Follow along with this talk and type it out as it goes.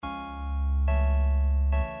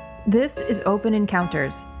This is Open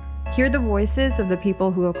Encounters. Hear the voices of the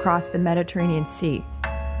people who have crossed the Mediterranean Sea.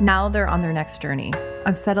 Now they're on their next journey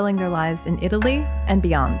of settling their lives in Italy and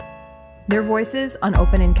beyond. Their voices on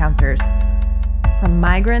Open Encounters from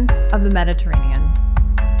migrants of the Mediterranean.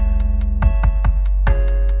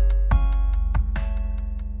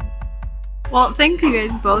 Well, thank you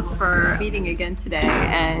guys both for meeting again today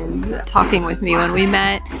and talking with me. When we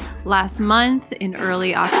met last month in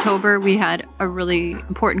early October, we had a really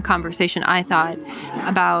important conversation, I thought,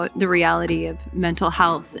 about the reality of mental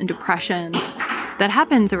health and depression that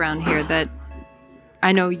happens around here, that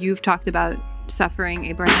I know you've talked about suffering,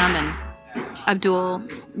 Abraham, and Abdul,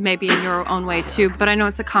 maybe in your own way too, but I know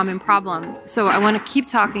it's a common problem. So I want to keep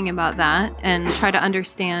talking about that and try to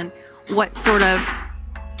understand what sort of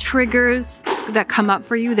triggers that come up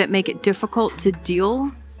for you that make it difficult to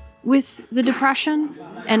deal with the depression,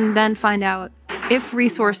 and then find out if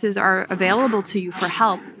resources are available to you for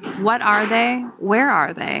help. What are they? Where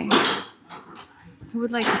are they? Who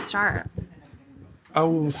would like to start? I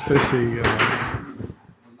was first say,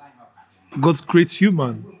 God creates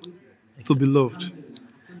human to be loved,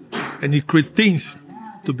 and He creates things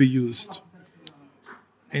to be used.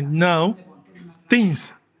 And now,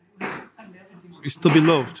 things is to be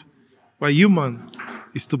loved, while human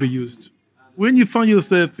is to be used. When you find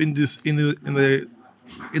yourself in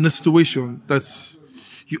a situation that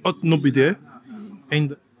you ought not be there,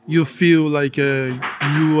 and you feel like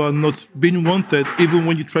you are not being wanted, even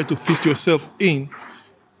when you try to fit yourself in,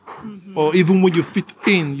 or even when you fit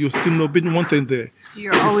in, you're still not being wanted there. So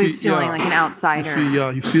you're always feeling like an outsider.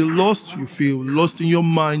 You feel lost. You feel lost in your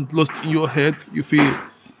mind, lost in your head. You feel,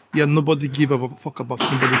 nobody give a fuck about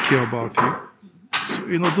you, nobody care about you.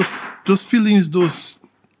 So, those feelings, those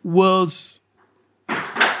words,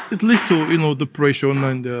 it leads to, depression,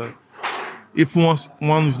 and if one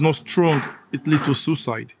is not strong, it leads to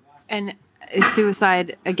suicide. And is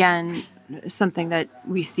suicide, again, something that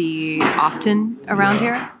we see often around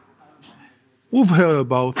here? We've heard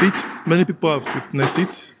about it. Many people have witnessed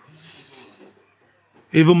it.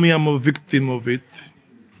 Even me, I'm a victim of it.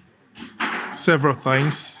 Several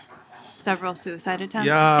times. Several suicide attempts?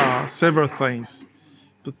 Yeah, several times.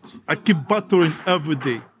 But I keep battling every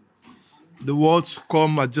day. The words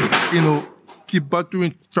come, I just, keep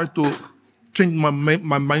battling, try to change my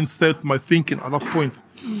mindset, my thinking at that point.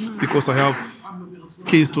 Because I have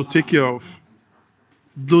kids to take care of.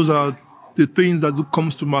 Those are the things that do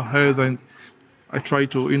comes to my head, and I try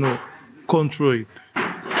to, control it.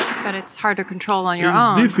 But it's hard to control on your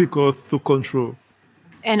own. It's difficult to control.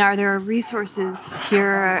 And are there resources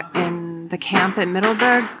here in the camp at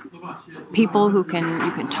Middelburg? People who you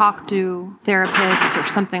can talk to, therapists or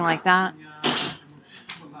something like that?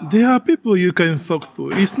 There are people you can talk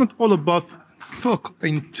to. It's not all about talk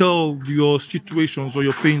and tell your situations or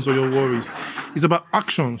your pains or your worries. It's about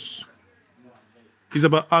actions. It's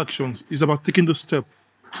about taking the step.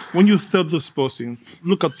 When you tell this person,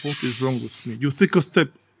 look at what is wrong with me, you take a step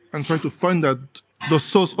and try to find out the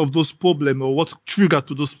source of those problems or what triggered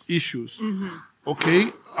to those issues.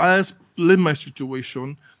 Okay? I explain my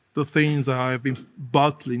situation, the things I have been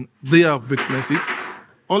battling. They have witnessed it.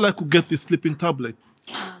 All I could get is sleeping tablet.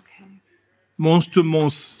 Okay. Month to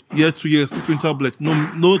month, year to year, sleeping tablet.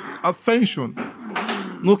 No attention.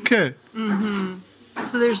 No care.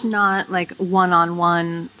 So there's not like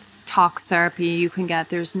one-on-one talk therapy you can get.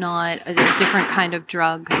 There's not a different kind of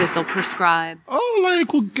drug that they'll prescribe. All I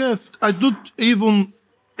could get,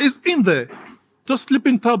 it's in there. Just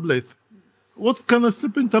sleeping tablet. What can a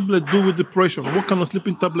sleeping tablet do with depression? What can a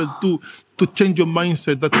sleeping tablet do to change your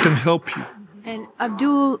mindset that can help you? And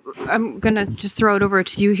Abdul, I'm going to just throw it over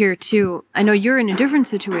to you here too. I know you're in a different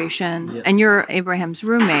situation, and you're Abraham's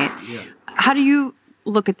roommate. How do you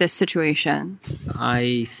look at this situation?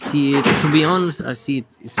 I see it, to be honest,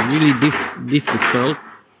 it's really difficult,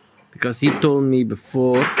 because he told me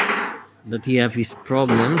before that he have his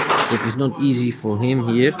problems, that it's not easy for him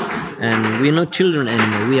here. And we're not children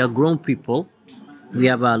anymore, we are grown people. We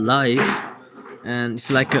have our lives, and it's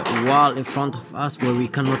like a wall in front of us where we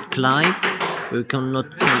cannot climb, we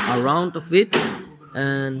cannot come around of it.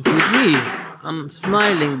 And with me, I'm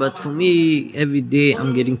smiling, but for me, every day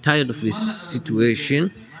I'm getting tired of this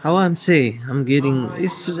situation. How I'm saying, I'm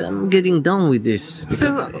getting down with this.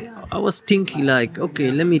 So I was thinking like, okay,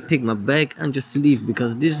 let me take my bag and just leave,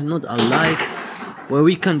 because this is not a life where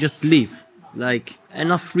we can just live, like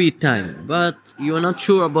enough free time, but you're not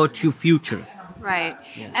sure about your future. Right.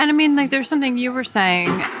 Yeah. And I mean, like, there's something you were saying,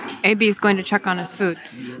 AB is going to check on his food,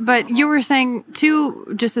 but you were saying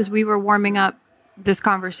too, just as we were warming up this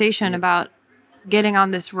conversation about getting on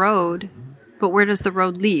this road, but where does the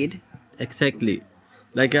road lead? Exactly.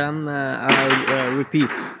 Like I repeat,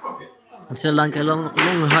 it's like a long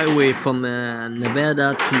highway from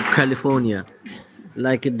Nevada to California,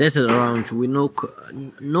 like a desert around you with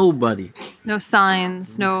nobody, No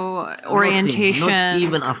signs, no nothing, orientation. not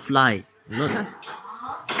even a fly.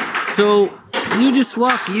 So you just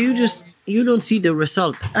walk, you don't see the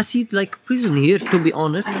result. I see it like prison here, to be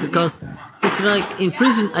honest, because it's like in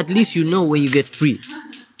prison at least you know when you get free.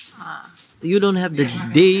 You don't have the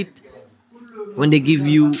date when they give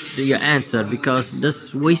you your answer, because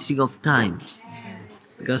that's wasting of time.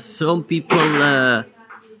 Because some people have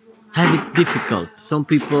it difficult. Some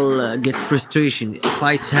people get frustration.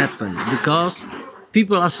 Fights happen because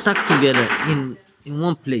people are stuck together in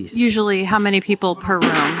one place. Usually, how many people per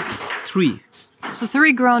room? 3. So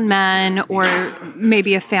 3 grown men, or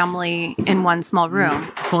maybe a family in one small room.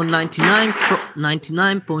 For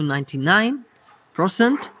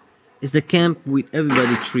 99.99% is the camp with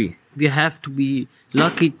everybody 3. You have to be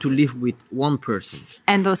lucky to live with one person.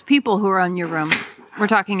 And those people who are in your room, we're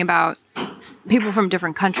talking about people from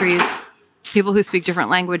different countries, people who speak different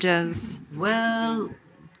languages. Well,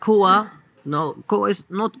 Koa is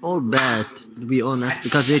not all bad, to be honest,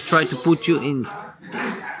 because they try to put you in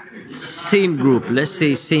same group, let's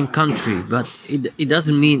say same country, but it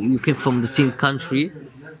doesn't mean you came from the same country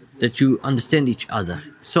that you understand each other.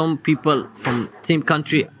 Some people from same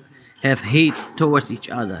country have hate towards each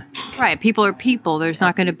other. Right, people are people. There's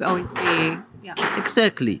not going to always be, yeah.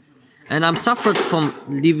 Exactly. And I'm suffered from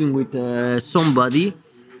living with somebody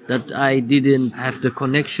that I didn't have the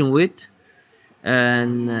connection with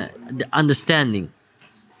and the understanding.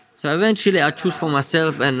 So eventually I choose for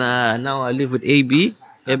myself, and now I live with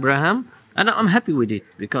Abraham, and I'm happy with it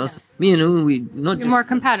because we not You're just more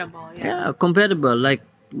compatible. Yeah. compatible. Like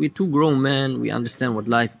we're 2 grown men, we understand what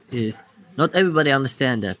life is. Not everybody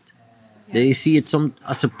understand that. They see it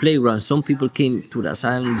as a playground. Some people came to the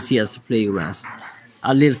asylum and see it as a playground,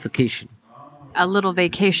 a little vacation. A little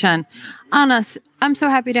vacation. Anas, I'm so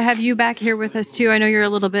happy to have you back here with us too. I know you're a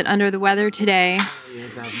little bit under the weather today.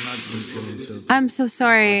 Yes, I've not been feeling so good. I'm so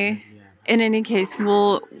sorry. In any case,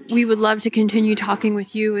 we would love to continue talking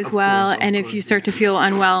with you as well. And if you start to feel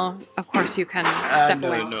unwell, of course you can step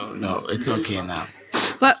away. No, it's okay now.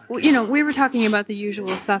 But, we were talking about the usual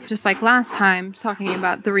stuff, just like last time, talking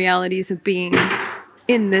about the realities of being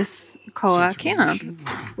in this Koa camp.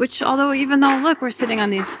 Which, even though, look, we're sitting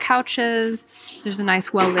on these couches, there's a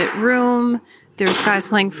nice well-lit room, there's guys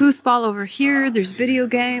playing foosball over here, there's video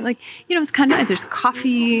game, it's kind of nice. There's a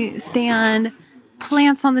coffee stand,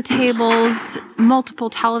 plants on the tables,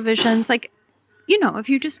 multiple televisions. If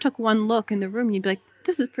you just took one look in the room, you'd be like,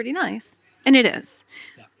 this is pretty nice. And it is.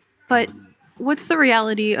 But what's the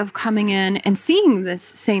reality of coming in and seeing this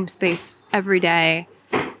same space every day,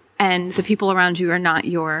 and the people around you are not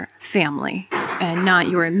your family and not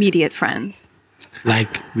your immediate friends?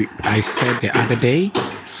 Like I said the other day,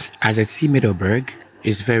 as I see Middelburg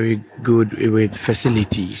is very good with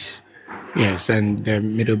facilities. Yes, and the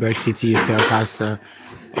Middelburg city itself has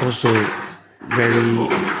also very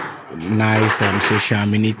nice social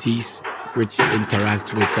amenities which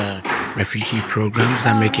interact with refugee programs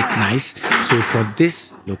that make it nice. So for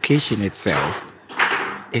this location itself,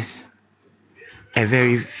 is a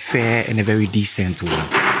very fair and a very decent one.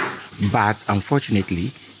 But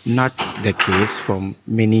unfortunately, not the case from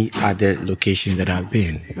many other locations that I've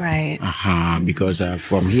been. Right. Because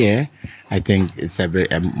from here, I think it's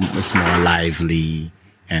it's more lively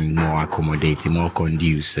and more accommodating, more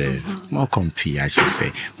conducive, more comfy, I should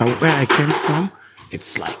say. But where I came from,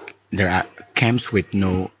 it's like there are camps with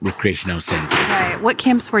no recreational centers. Right. What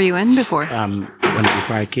camps were you in before?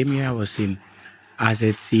 Before I came here, I was in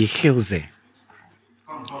AZC Hilze.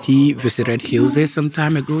 He visited Hilze some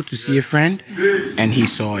time ago to see a friend, and he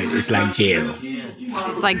saw it. It's like jail.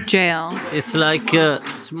 It's like jail. It's like a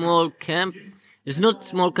small camp. It's not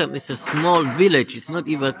small camp, it's a small village. It's not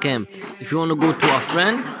even a camp. If you want to go to a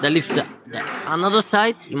friend that lives the another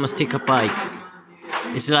side, you must take a bike.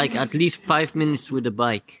 It's like at least 5 minutes with a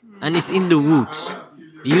bike. And it's in the woods.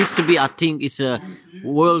 It used to be, I think, it's a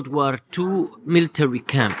World War II military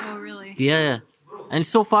camp. Oh, really? Yeah. And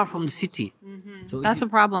so far from the city. So That's a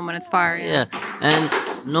problem when it's far. yeah,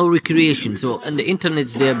 and no recreation. So, and the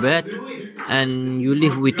internet's there bad, and you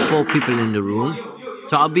live with 4 people in the room.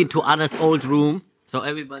 So I've been to Anna's old room. So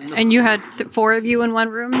everybody knows. And you had 4 of you in one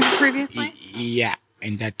room previously? Yeah,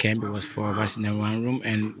 in that camp, it was 4 of us in one room,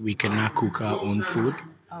 and we cannot cook our own food.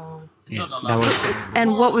 Oh. Yeah, that was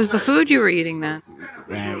And what was the food you were eating then?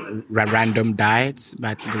 random diets,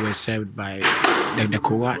 but they were served by the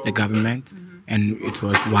Koa, the government, and it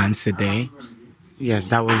was once a day. Yes,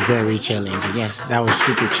 that was very challenging. Yes, that was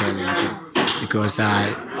super challenging. because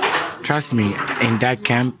trust me, in that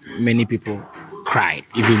camp, many people cried,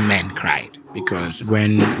 even men cried, because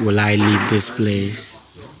when will I leave this place?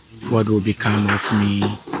 What will become of me?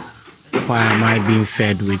 Why am I being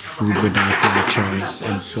fed with food without my choice,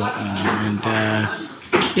 and so on?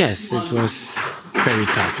 And yes, it was very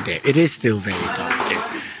tough there. It is still very tough there.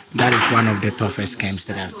 That is one of the toughest camps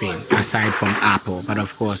that I've been, aside from Apple. But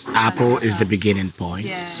of course, Apple is the beginning point,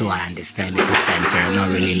 so I understand it's a center, not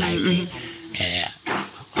really like a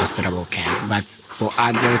hospitable camp. But for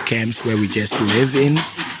other camps where we just live in,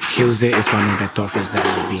 Hilze is one of the toughest that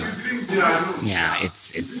I've been. Yeah, it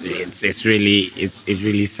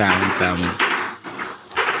really sounds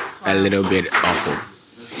a little bit awful.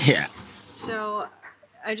 Yeah. So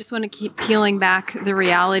I just want to keep peeling back the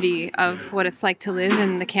reality of what it's like to live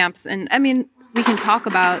in the camps. And I mean, we can talk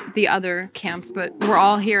about the other camps, but we're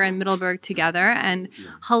all here in Middelburg together. And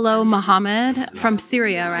hello, Mohammed from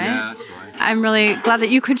Syria, right? Yeah, that's right. I'm really glad that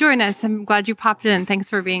you could join us. I'm glad you popped in. Thanks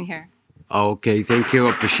for being here. Okay, thank you.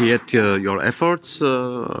 Appreciate your efforts.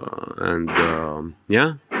 And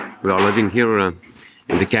yeah, we are living here in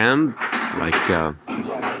the camp, like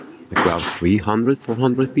we have 300,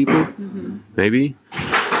 400 people, maybe.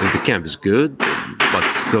 The camp is good, but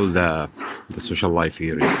still the social life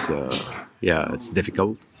here is, it's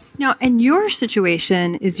difficult. Now, and your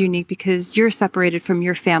situation is unique because you're separated from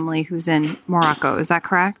your family who's in Morocco. Is that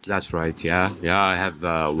correct? That's right, yeah. Yeah, I have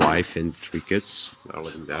a wife and 3 kids that are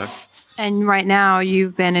living there. And right now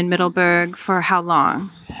you've been in Middelburg for how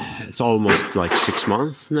long? It's almost like 6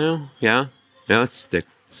 months now, yeah. Yeah, it's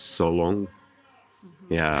so long,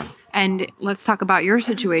 yeah. And let's talk about your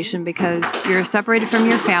situation because you're separated from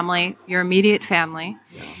your family, your immediate family,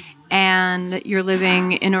 and you're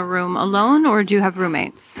living in a room alone, or do you have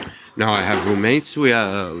roommates? No, I have roommates. We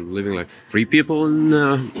are living like 3 people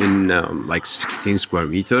in like 16 square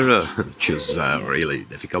meter, which is really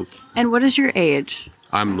difficult. And what is your age?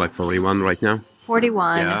 I'm like 41 right now.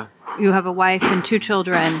 41. Yeah. You have a wife and 2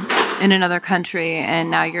 children in another country, and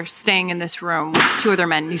now you're staying in this room with 2 other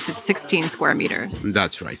men. You said 16 square meters.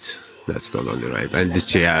 That's right. That's totally right. And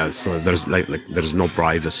so there's there's no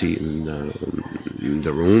privacy in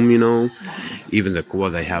the room, you know. Even the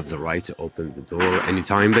Quwa, they have the right to open the door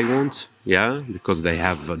anytime they want. Yeah, because they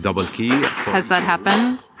have a double key. Has that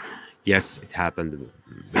happened? Yes, it happened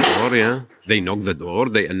before. Yeah, they knock the door.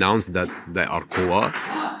 They announce that they are Quwa.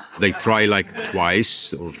 They try like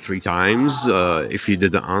twice or 3 times. If you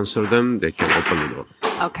didn't answer them, they can open the door.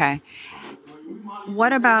 Okay.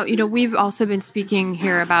 What about, we've also been speaking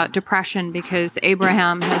here about depression because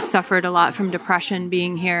Abraham has suffered a lot from depression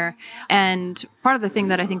being here. And part of the thing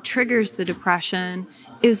that I think triggers the depression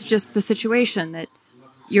is just the situation that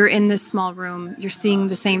you're in this small room, you're seeing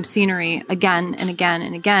the same scenery again and again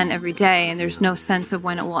and again every day, and there's no sense of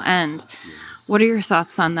when it will end. What are your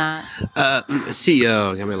thoughts on that?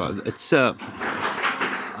 Camila, it's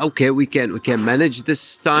okay. We can manage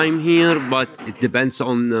this time here, but it depends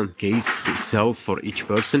on the case itself for each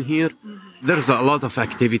person here. There's a lot of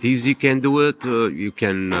activities you can do it. You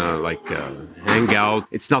can hang out.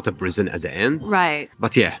 It's not a prison at the end, right?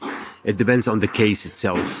 But yeah, it depends on the case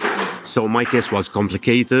itself. So my case was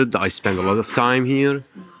complicated. I spent a lot of time here.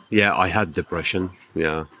 Yeah, I had depression.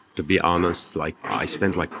 Yeah. To be honest, I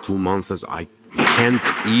spent 2 months. I can't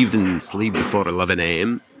even sleep before 11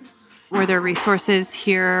 a.m. Were there resources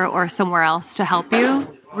here or somewhere else to help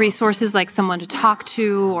you? Resources like someone to talk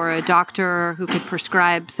to or a doctor who could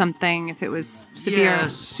prescribe something if it was severe?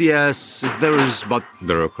 Yes, there is, but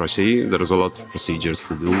bureaucracy. There is a lot of procedures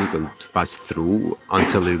to do and to pass through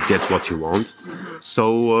until you get what you want.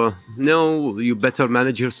 So, no, you better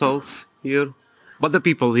manage yourself here. But the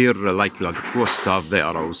people here, like Quwa staff, they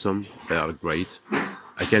are awesome. They are great.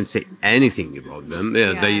 I can't say anything about them.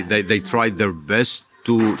 They tried their best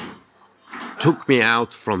to took me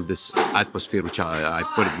out from this atmosphere which I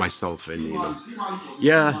put myself in.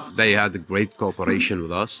 Yeah, they had a great cooperation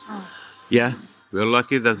with us. Yeah, we're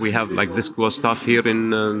lucky that we have this Quwa staff here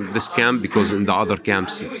in this camp, because in the other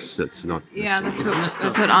camps it's not. Yeah, that's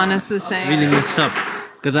what Anas was saying. Really messed up.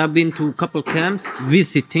 Because I've been to a couple camps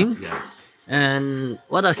visiting. Yes. And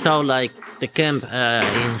what I saw, the camp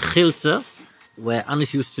in Hilze, where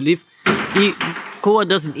Anas used to live, Quwa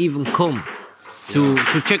doesn't even come to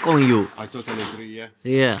check on you. I totally agree, yeah.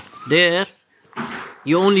 Yeah. There,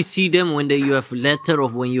 you only see them when you have a letter or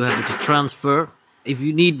when you have to transfer. If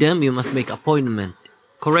you need them, you must make appointment.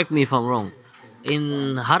 Correct me if I'm wrong.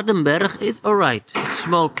 In Hardenberg, it's all right. It's a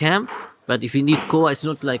small camp, but if you need Quwa, it's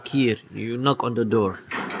not like here. You knock on the door.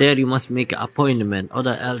 There you must make an appointment, or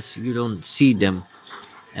else you don't see them.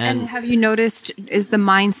 And have you noticed, is the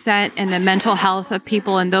mindset and the mental health of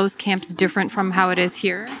people in those camps different from how it is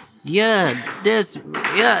here?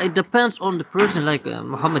 It depends on the person. Like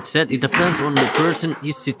Muhammad said, it depends on the person,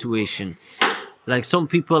 his situation. Like some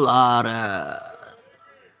people are,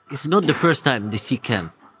 it's not the first time they see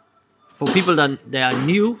camp. For people that they are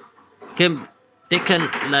new, they can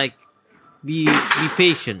like be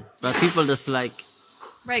patient. But people that's like,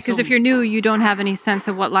 right, because if you're new, you don't have any sense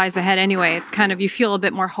of what lies ahead anyway. It's kind of, you feel a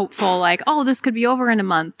bit more hopeful, like, oh, this could be over in a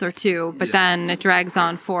month or two, but then it drags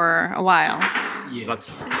on for a while.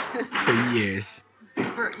 Yes. For years.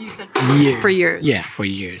 You said Years. for years. Yeah, for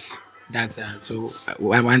years. That's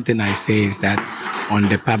one thing I say is that on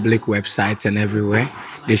the public websites and everywhere,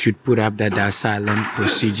 they should put up that the asylum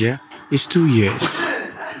procedure is 2 years.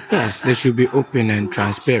 Yes, they should be open and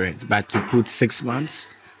transparent. But to put 6 months,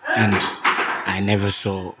 and I never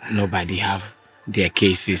saw nobody have their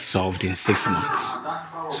cases solved in 6 months.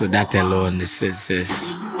 So that alone is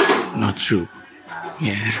not true.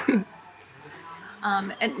 Yes.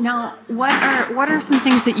 And now, what are some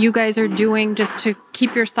things that you guys are doing just to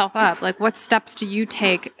keep yourself up? Like, what steps do you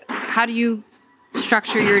take? How do you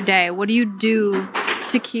structure your day? What do you do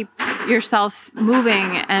to keep yourself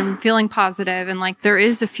moving and feeling positive and like there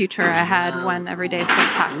is a future ahead when every day is so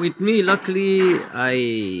tough? With me, luckily,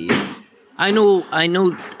 I know I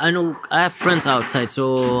have friends outside,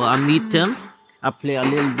 so I meet them. I play a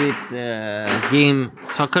little bit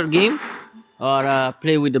soccer game, or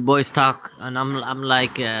play with the boys talk, and I'm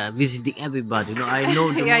like visiting everybody. I know.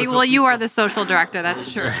 You are the social director.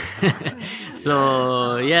 That's true.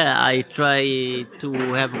 So I try to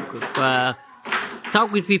have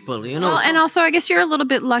talk with people. Well, and also I guess you're a little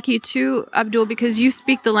bit lucky too, Abdul, because you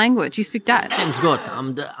speak the language. You speak Dutch. Thanks God.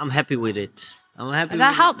 I'm happy with it. I'm happy.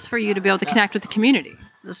 That helps for you to be able to connect with the community.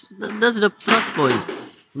 That's the plus point.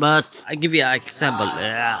 But I give you an example.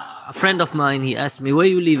 A friend of mine, he asked me, "Where are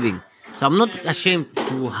you living?" So I'm not ashamed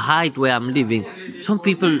to hide where I'm living. Some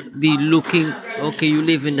people be looking, okay, you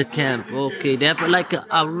live in the camp. Okay, they have like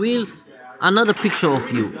another picture of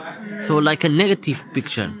you. So like a negative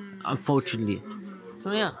picture, unfortunately.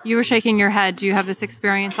 So yeah. You were shaking your head. Do you have this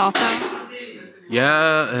experience also?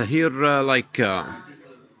 Yeah, here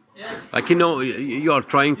you are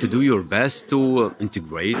trying to do your best to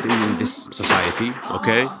integrate in this society,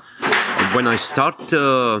 okay? When I start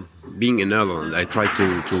being in Ireland, I try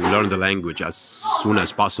to learn the language as soon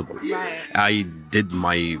as possible. Right. I did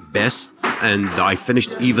my best, and I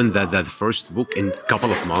finished even the first book in a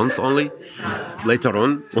couple of months only. Later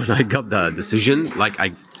on, when I got the decision, like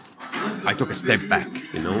I took a step back,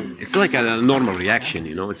 It's like a normal reaction,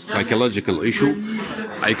 It's a psychological issue.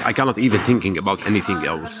 I cannot even thinking about anything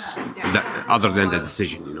else other than the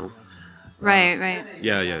decision, Right.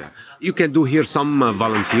 Yeah. You can do here some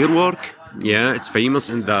volunteer work. Yeah, it's famous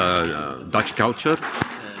in the Dutch culture.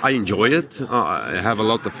 I enjoy it. I have a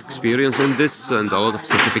lot of experience in this and a lot of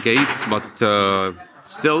certificates, but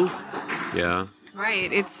still, yeah.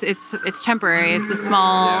 Right. It's temporary. It's a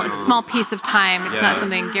small piece of time. It's not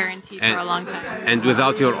something guaranteed for a long time. And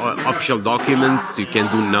without your official documents, you can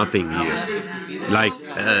do nothing here. Like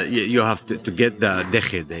you have to get the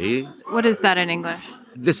DGD. What is that in English?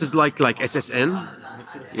 This is like SSN,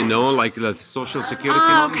 like the social security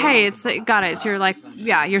number. Okay, got it. So you're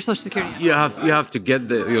your social security number. You have to get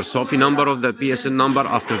your SOFI number of the PSN number.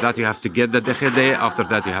 After that, you have to get the DGD. After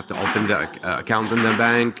that, you have to open the account in the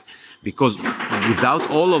bank. Because without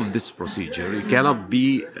all of this procedure, you cannot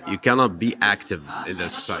be active in the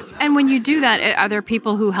society. And when you do that, are there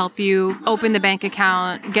people who help you open the bank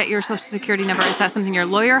account, get your social security number? Is that something your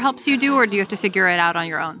lawyer helps you do, or do you have to figure it out on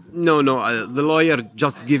your own? No. The lawyer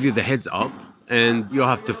just give you the heads up, and you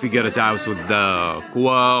have to figure it out with the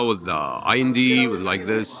KUA, with the IND, with like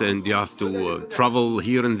this, and you have to travel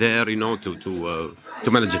here and there, to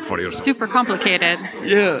manage it for yourself. Super complicated.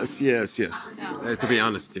 Yes. To be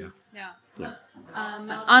honest, yeah.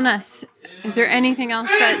 Anas, is there anything else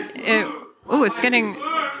that?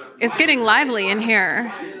 It's getting lively in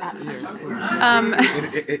here.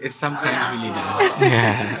 It sometimes really does.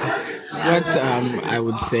 Yeah. What I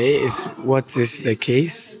would say is what is the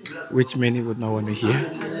case, which many would not want to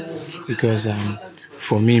hear, because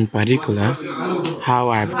for me in particular, how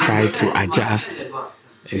I've tried to adjust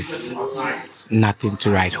is nothing to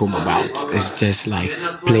write home about. It's just like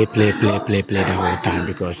play the whole time,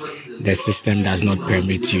 because the system does not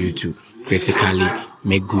permit you to critically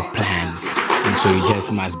make good plans. And so you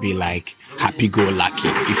just must be like happy-go-lucky.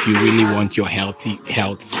 If you really want your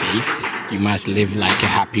health safe, you must live like a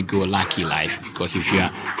happy-go-lucky life. Because if you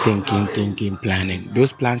are thinking, planning,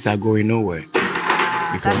 those plans are going nowhere.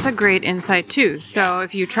 That's a great insight too. So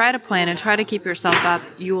if you try to plan and try to keep yourself up,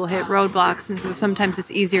 you will hit roadblocks, and so sometimes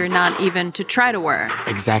it's easier not even to try to work.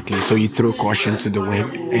 Exactly. So you throw caution to the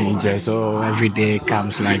wind and you just, every day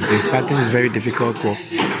comes like this. But this is very difficult for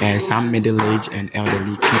some middle-aged and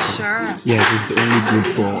elderly people. Sure. Yes, it's only good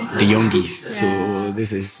for the youngies. So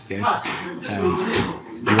this is just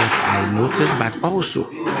what I noticed. But also,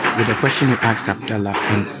 with the question you asked, Abdallah,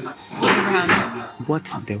 and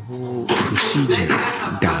what the whole procedure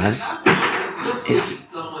does is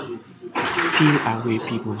steal away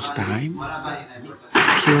people's time,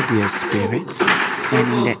 kill their spirits,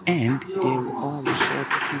 and in the end, they will all resort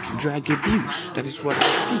to drug abuse. That is what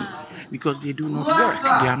I see. Because they do not work.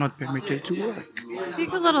 They are not permitted to work.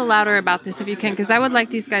 Speak a little louder about this if you can, because I would like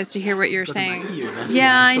these guys to hear what you're saying.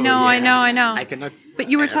 Yeah, I know. I cannot. But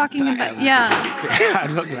you were talking about, I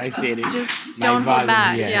don't know. I said it. Just My don't hold volume,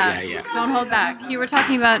 back. Yeah. Don't hold back. You were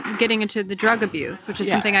talking about getting into the drug abuse, which is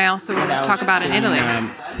something I also What I talk was about in saying, Italy.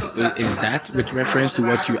 Is that with reference to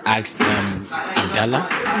what you asked Abdallah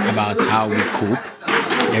about how we cope?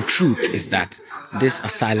 The truth is that this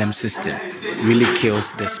asylum system really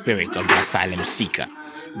kills the spirit of the asylum seeker,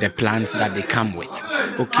 the plans that they come with.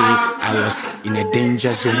 Okay, I was in a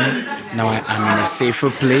danger zone, now I'm in a safer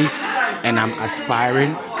place, and I'm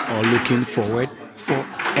aspiring or looking forward for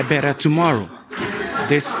a better tomorrow.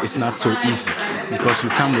 This is not so easy because you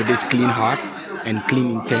come with this clean heart and clean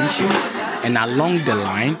intentions, and along the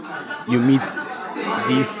line, you meet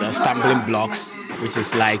these stumbling blocks, which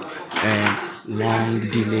is like long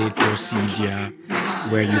delayed procedure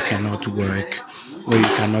where you cannot work, where you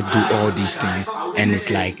cannot do all these things, and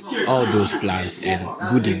it's like all those plans and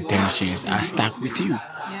good intentions are stuck with you.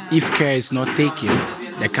 If care is not taken,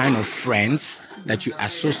 the kind of friends that you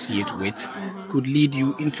associate with could lead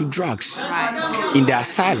you into drugs. In the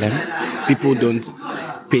asylum, people don't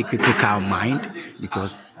pay critical mind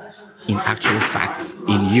because in actual fact,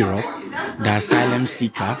 in Europe, the asylum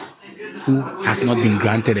seeker who has not been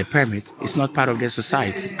granted a permit is not part of their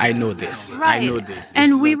society. I know this. Right. I know this.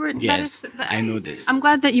 And we were... Yes, I know this. I'm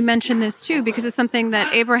glad that you mentioned this too, because it's something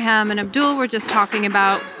that Abraham and Abdul were just talking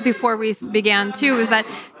about before we began too, is that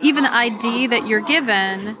even the ID that you're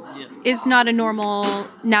given is not a normal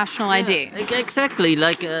national ID. Exactly.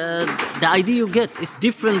 Like the ID you get is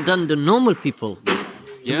different than the normal people.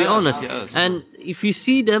 To be honest. Yes. And if you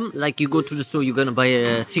see them, like you go to the store, you're gonna buy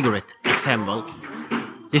a cigarette, example.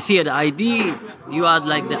 They see the ID, you are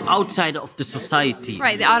like the outside of the society.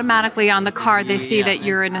 Right, they automatically on the card they see that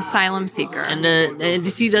you're an asylum seeker. And they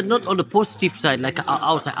see that not on the positive side, like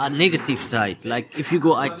outside, a negative side. Like if you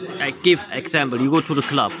go, I give example, you go to the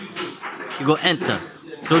club, you go enter.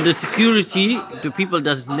 So the security, the people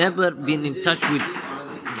that's never been in touch with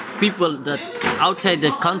people that outside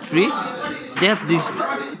the country, they have this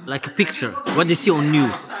like a picture, what they see on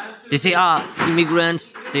news. They say,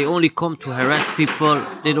 immigrants, they only come to harass people,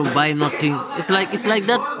 they don't buy nothing. It's like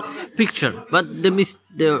that picture. But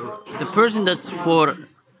the person that's for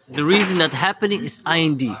the reason that happening is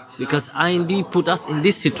IND. Because IND put us in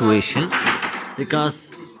this situation.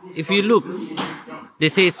 Because if you look, they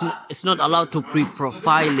say it's not allowed to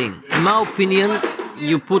pre-profiling. In my opinion,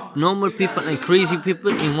 you put normal people and crazy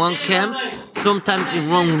people in one camp, sometimes in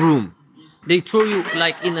wrong room. They throw you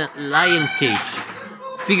like in a lion cage.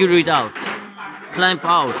 Figure it out, climb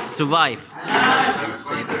out, survive.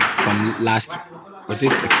 From last, was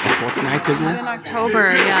it a fortnight ago? It was in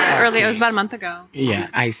October, early, it was about a month ago. Yeah,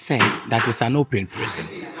 I said that it's an open prison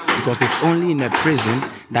because it's only in a prison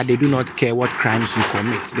that they do not care what crimes you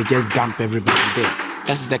commit. They just dump everybody there.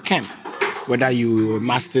 That's the camp. Whether you a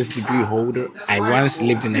master's degree holder, I once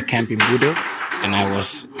lived in a camp in Budo and I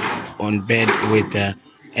was on bed with a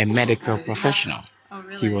medical professional. Oh,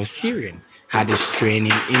 really? He was Syrian. Had his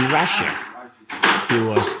training in Russia. He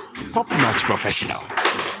was top-notch professional.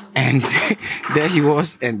 And there he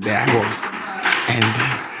was, and there I was. And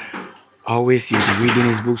always he would be reading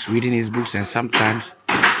his books, and sometimes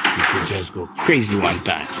he could just go crazy one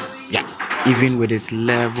time. Yeah, even with his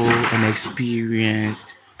level and experience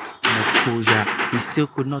and exposure, he still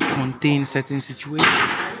could not contain certain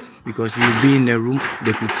situations. Because you'd be in a room,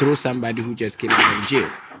 they could throw somebody who just came out of jail.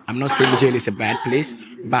 I'm not saying jail is a bad place,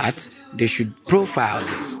 but they should profile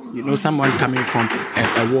this. You know, someone coming from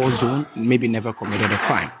a war zone, maybe never committed a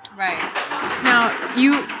crime. Right. Now,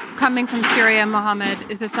 you coming from Syria, Mohammed,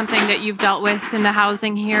 is this something that you've dealt with in the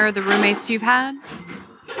housing here, the roommates you've had?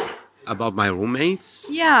 About my roommates?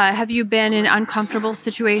 Yeah. Have you been in uncomfortable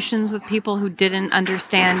situations with people who didn't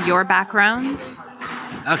understand your background?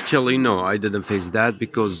 Actually, no, I didn't face that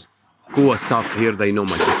because Kuwa staff here, they know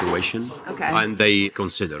my situation. Okay. And they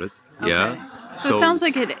consider it. Okay. Yeah. So it sounds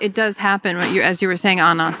like it does happen, as you were saying,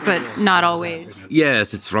 Anas, but not always.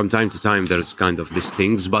 Yes, it's from time to time there's kind of these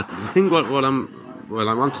things, but the thing what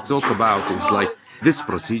I want to talk about is like these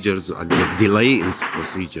procedures, the delay in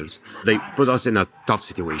procedures, they put us in a tough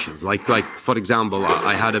situations. Like for example,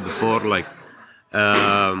 I had it before. Like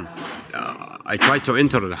I tried to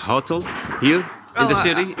enter a hotel here in the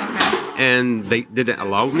city, and they didn't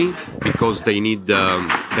allow me because they need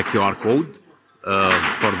the QR code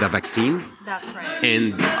for the vaccine. That's right.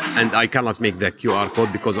 And I cannot make the QR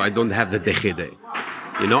code because I don't have the DGD.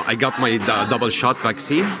 You know, I got my double shot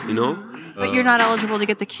vaccine, you know. But you're not eligible to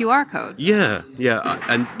get the QR code. Yeah.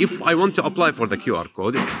 And if I want to apply for the QR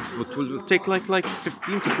code, it will take like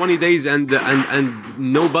 15 to 20 days, and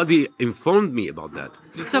nobody informed me about that.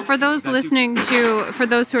 So for those who are listening,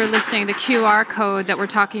 the QR code that we're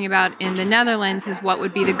talking about in the Netherlands is what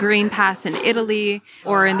would be the green pass in Italy,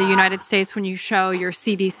 or in the United States when you show your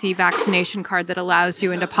CDC vaccination card that allows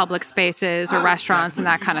you into public spaces or restaurants and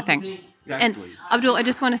that kind of thing. And Abdul, I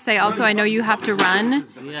just want to say also, I know you have to run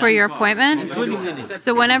for your appointment. 20 minutes.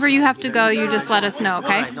 So whenever you have to go, you just let us know,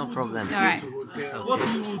 okay? No problem. All right. What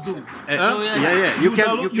you will do? You can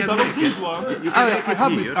download this one. I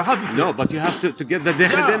have it. No, but you have to get the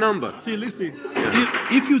DGD number. See, listen.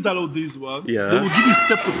 If you download this one, Yeah. they will give you a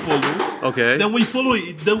step to follow. Okay. Then when you follow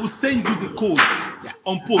it, they will send you the code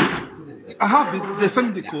on post. I have it. They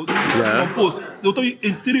send me the code on post. They'll tell you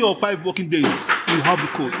in 3 or 5 working days you have the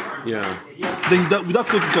code. Yeah. Then with that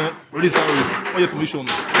code you can register with all your information.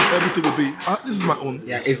 Everything will be. This is my own.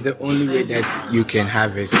 Yeah, it's the only way that you can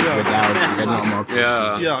have it without the normal procedure.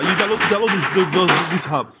 Yeah. Yeah, you download this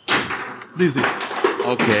hub. This is it.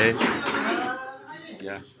 Okay.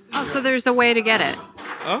 Yeah. Oh, so there's a way to get it.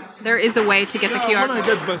 Huh? There is a way to get the QR When I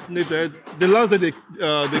code. get vaccinated, the last day they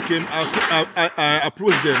came, I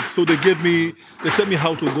approached them. So they tell me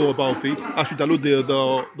how to go about it. I should download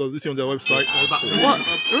this on their website. Well,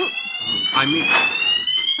 ooh. I mean,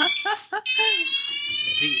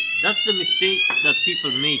 See, that's the mistake that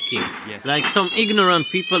people making. Yes. Like some ignorant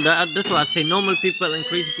people, that's why I say normal people and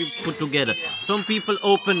crazy people put together. Some people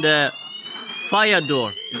open the fire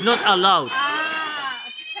door. It's not allowed.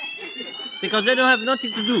 Because they don't have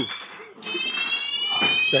nothing to do.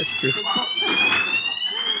 That's true.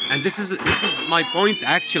 and this is my point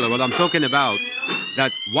actually. What I'm talking about,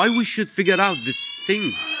 that why we should figure out these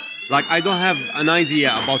things. Like I don't have an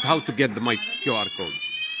idea about how to get my QR code.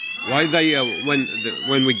 Why they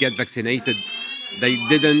when we get vaccinated, they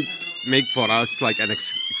didn't make for us like an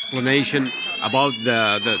explanation about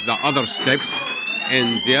the other steps,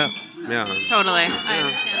 and yeah. Totally. I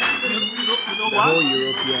understand. The whole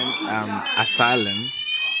European asylum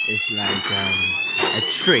is like a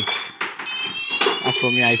trick. As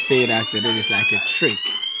for me, I say it as it is like a trick,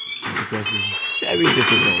 because it's very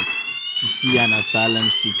difficult to see an asylum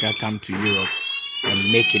seeker come to Europe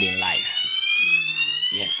and make it in life.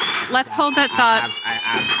 Yes. Let's hold that thought.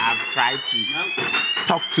 I've tried to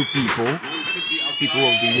talk to people. People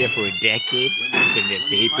will be here for a decade after their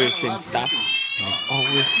papers and stuff. And it's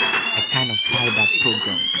always a kind of tied-up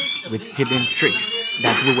program with hidden tricks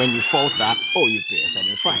that when you falter, you pay a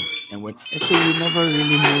certain fine. And so you're never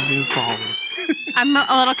really moving forward. I'm a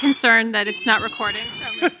little concerned that it's not recording, so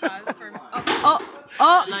I'm going to pause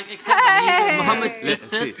for Like exactly, Mohammed just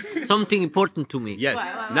said something important to me. Yes.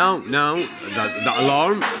 Now the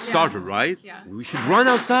alarm started, right? Yeah. We should run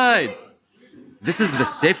outside. This is the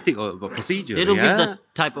safety procedure. They don't give that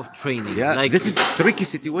type of training. Yeah, Like, this is a tricky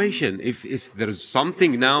situation. If there's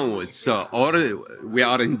something now, it's or we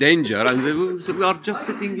are in danger, and we are just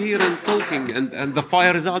sitting here and talking, and the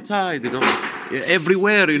fire is outside,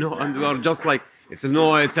 everywhere, and we are just like, it's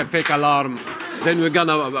a fake alarm. Then we're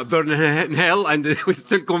gonna burn in hell, and we're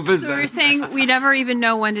still convinced. So we're saying we never even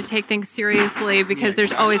know when to take things seriously because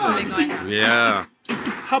there's always something going on. Yeah.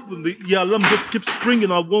 Happen, the alarm just keeps springing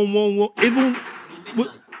at 111, even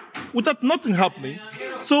without nothing happening.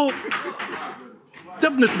 So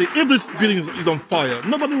definitely, if this building is on fire,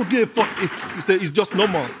 nobody will give a fuck. It's just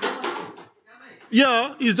normal.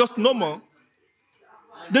 Yeah, it's just normal.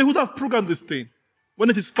 They would have programmed this thing. When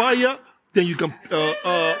it is fire, then you can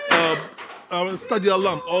start the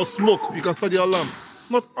alarm, or smoke. You can start the alarm.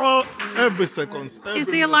 Not every second. Is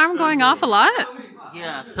the alarm going off a lot?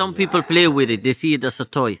 yeah, some people play with it. They see it as a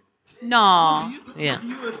toy. No. Yeah. What do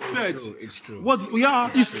you expect? It's true.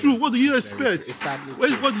 It's true. What do you expect? It's sadly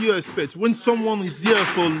What do you expect? When someone is here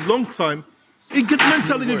for a long time, it gets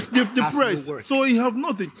mentally depressed. So you have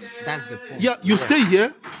nothing. That's the point. Yeah, you stay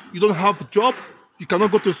here. You don't have a job. You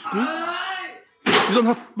cannot go to school. You don't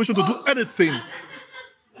have permission to do anything.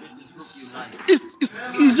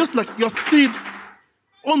 It's just like you're still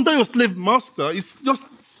under your slave master. It's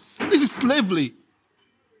just, this is slavery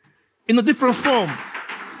in a different form.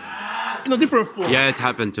 In a different form. Yeah, it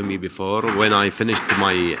happened to me before. When I finished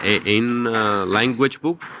my A.N. Language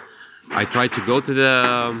book, I tried to go to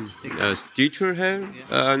the teacher here,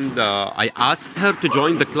 and I asked her to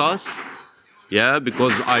join the class. Yeah,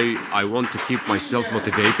 because I want to keep myself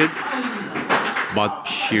motivated. But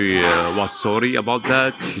she was sorry about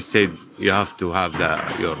that. She said you have to have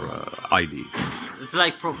your ID. It's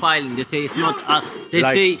like profiling. They say it's not. They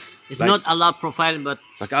Like- say it's like- not allowed profiling, but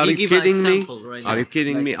Like, are you give an kidding me? example right Are now. you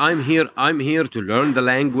kidding me? I'm here to learn the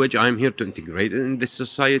language. I'm here to integrate it in this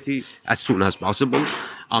society as soon as possible.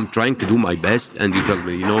 I'm trying to do my best, and you tell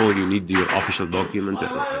me, you need your official document.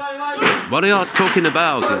 What are you talking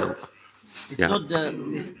about? It's Yeah. not the.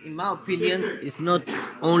 In my opinion, it's not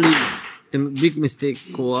only the big mistake.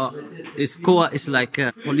 COA is like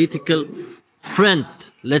a political friend.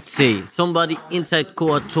 Let's say somebody inside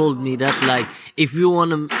COA told me that, like, if you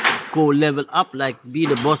want to go level up, like be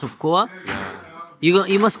the boss of COA,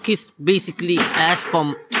 you must basically ask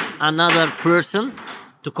from another person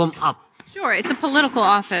to come up. Sure, it's a political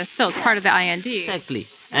office. Still, it's part of the IND. Exactly.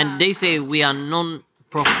 And they say we are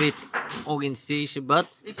non-profit organization, but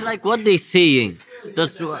it's like what they saying.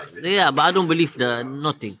 That's yeah, but I don't believe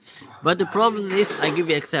nothing. But the problem is, I give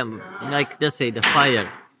you example. Like let's say the fire,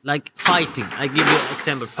 like fighting. I give you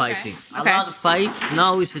example fighting. Okay. A lot of fights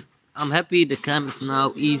now is. I'm happy the camp is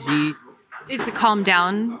now easy. It's a calm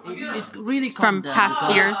down. It's really From calm down past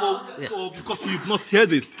because- years. So because you've not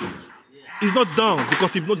heard it. It's not down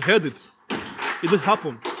because you've not heard it. It didn't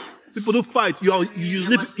happen. People don't fight. You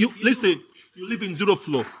live in zero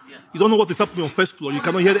floor. You don't know what is happening on first floor. You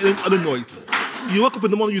cannot hear any other noise. You wake up in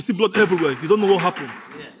the morning, you see blood everywhere. You don't know what happened.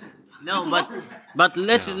 No, but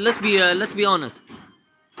let's be honest.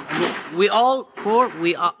 We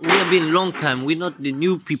have been a long time. We're not the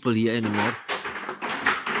new people here anymore.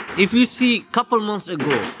 If you see couple months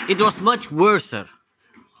ago, it was much worse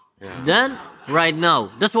than right now.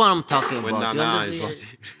 That's what I'm talking When about. You Nana is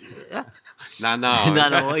understand? Nana.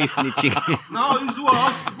 Nana, why you snitching? Now it's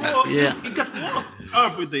worse, bro. Yeah. It gets worse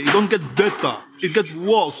every day. It don't get better. It gets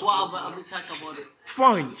worse. I'll be talking about it.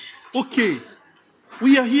 Fine. Okay.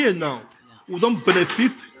 We are here now. We don't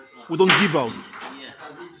benefit. We don't give out.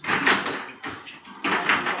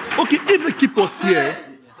 Okay, if they keep us here,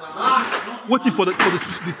 waiting for the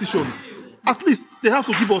decision, at least they have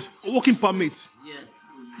to give us a working permit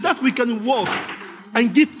that we can work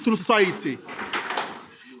and give to society.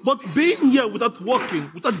 But being here without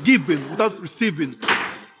working, without giving, without receiving,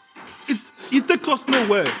 it takes us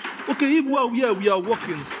nowhere. Okay, if we are here, we are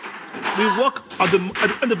working. We work at the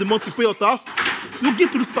end of the month, you pay your tax, you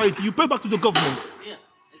give to the society, you pay back to the government.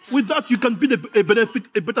 With that, you can build a benefit,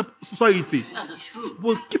 a better society. Yeah, that's true.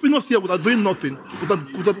 But keeping us here without doing nothing,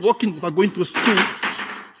 without working, without going to school,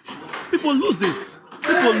 people lose it.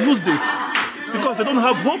 People lose it because they don't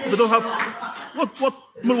have hope. They don't have what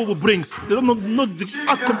tomorrow brings. They don't know the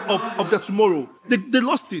outcome of their tomorrow. They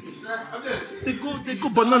lost it. They go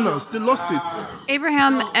bananas. They lost it.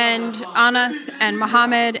 Abraham and Anas and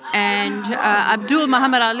Mohammed and Abdul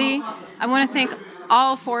Muhammad Ali, I want to thank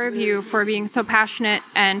all four of you for being so passionate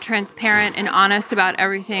and transparent and honest about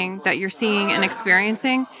everything that you're seeing and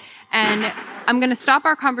experiencing. And I'm going to stop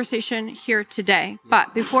our conversation here today.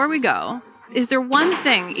 But before we go, is there one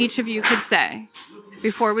thing each of you could say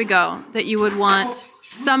before we go that you would want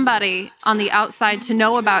somebody on the outside to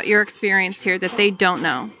know about your experience here that they don't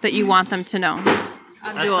know, that you want them to know?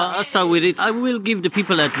 Abdul, I'll start with it. I will give the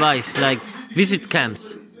people advice, like visit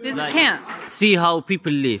camps. visit Like, camps, See how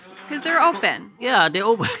people live. because they're open. Yeah, they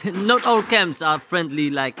open. Not all camps are friendly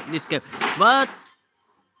like this camp, but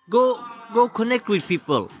go connect with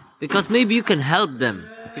people because maybe you can help them.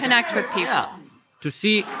 Connect with people. Yeah, to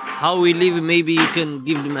see how we live. Maybe you can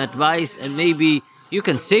give them advice, and maybe you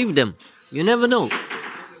can save them. You never know.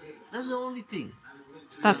 That's the only thing.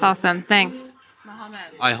 That's awesome. Thanks.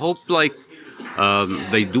 I hope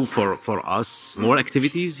they do for us more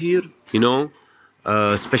activities here,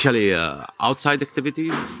 especially outside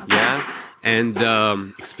activities, and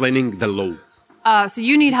explaining the law. So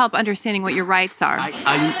you need help understanding what your rights are.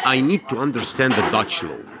 I need to understand the Dutch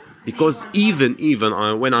law because even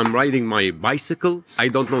when I'm riding my bicycle, I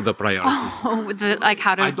don't know the priorities. Like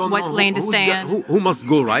how to, I don't what know lane to who's stay in. who must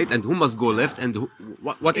go right and who must go left and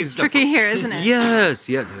what It's is tricky here, isn't it? Yes.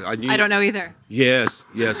 I don't know either. Yes.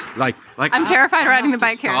 Like I'm terrified riding the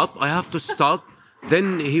bike here. I have to stop.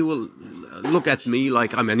 Then he will look at me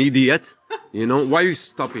like I'm an idiot. Why are you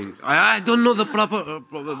stopping? I don't know the proper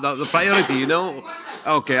the priority.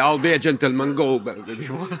 Okay, I'll be a gentleman. Go, baby.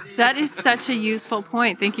 That is such a useful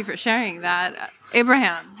point. Thank you for sharing that.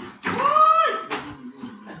 Abraham.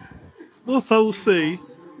 What I will say,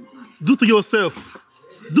 do to yourself,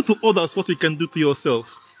 do to others what you can do to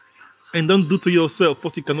yourself, and don't do to yourself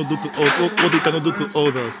what you cannot do to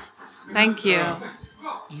others. Thank you.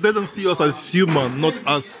 Let them see us as human, not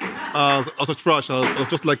as a trash, as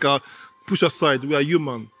just like a push aside. We are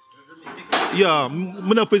human. Yeah,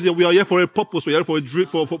 many of us we are here for a purpose. We are here for a dream,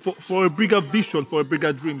 for a bigger vision, for a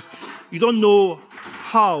bigger dreams. You don't know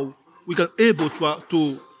how we can able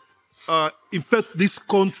to infect this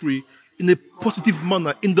country in a positive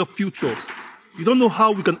manner in the future. You don't know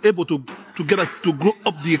how we can able to grow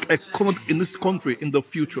up the economy in this country in the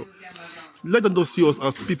future. Let them not see us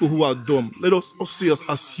as people who are dumb. Let us see us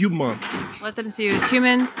as human. Let them see you as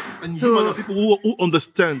humans. And human are people who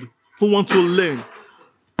understand, who want to learn.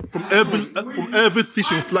 From every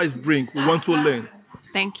teaching slice bring, we want to learn.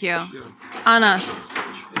 Thank you. Anas.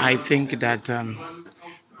 I think that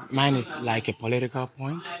mine is like a political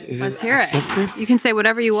point. Let's hear accepted? it. You can say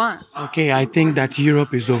whatever you want. Okay, I think that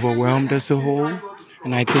Europe is overwhelmed as a whole.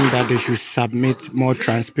 And I think that they should submit more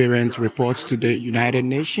transparent reports to the United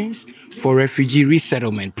Nations for refugee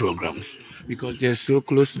resettlement programs, because they're so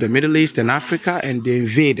close to the Middle East and Africa, and they're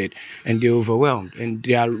invaded and they're overwhelmed and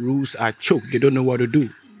their rules are choked. They don't know what to do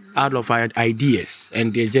out of ideas,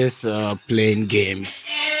 and they're just playing games.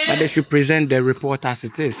 But they should present the report as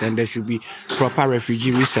it is, and there should be proper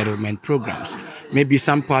refugee resettlement programs. Maybe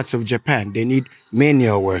some parts of Japan, they need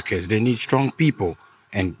manual workers, they need strong people.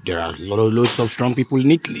 And there are loads of strong people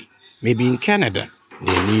in Italy. Maybe in Canada,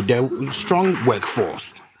 they need a strong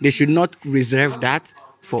workforce. They should not reserve that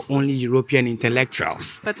for only European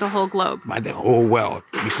intellectuals. But the whole globe. But the whole world,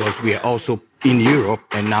 because we are also in Europe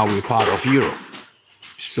and now we're part of Europe.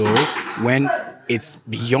 So when it's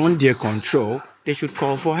beyond their control, they should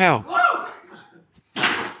call for help.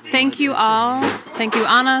 Thank you all. Thank you,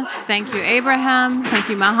 Anas. Thank you, Abraham. Thank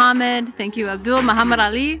you, Mohammed. Thank you, Abdul Muhammad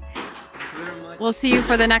Ali. We'll see you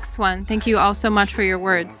for the next one. Thank you all so much for your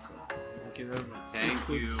words. Thank you. Thank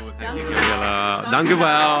you, Angela.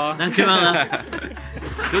 Dankjewel. Dankjewel.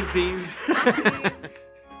 Tot ziens.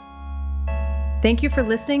 Thank you for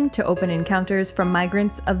listening to Open Encounters from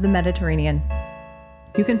Migrants of the Mediterranean.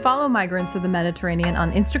 You can follow Migrants of the Mediterranean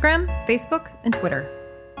on Instagram, Facebook, and Twitter.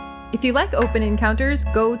 If you like Open Encounters,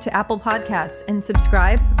 go to Apple Podcasts and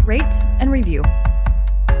subscribe, rate, and review.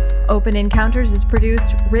 Open Encounters is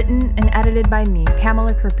produced, written, and edited by me,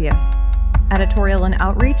 Pamela Kurpius. Editorial and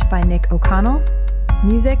outreach by Nick O'Connell.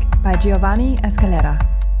 Music by Giovanni Escalera.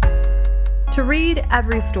 To read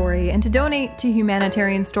every story and to donate to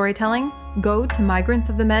humanitarian storytelling, go to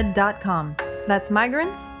migrantsofthemed.com. That's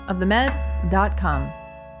migrantsofthemed.com.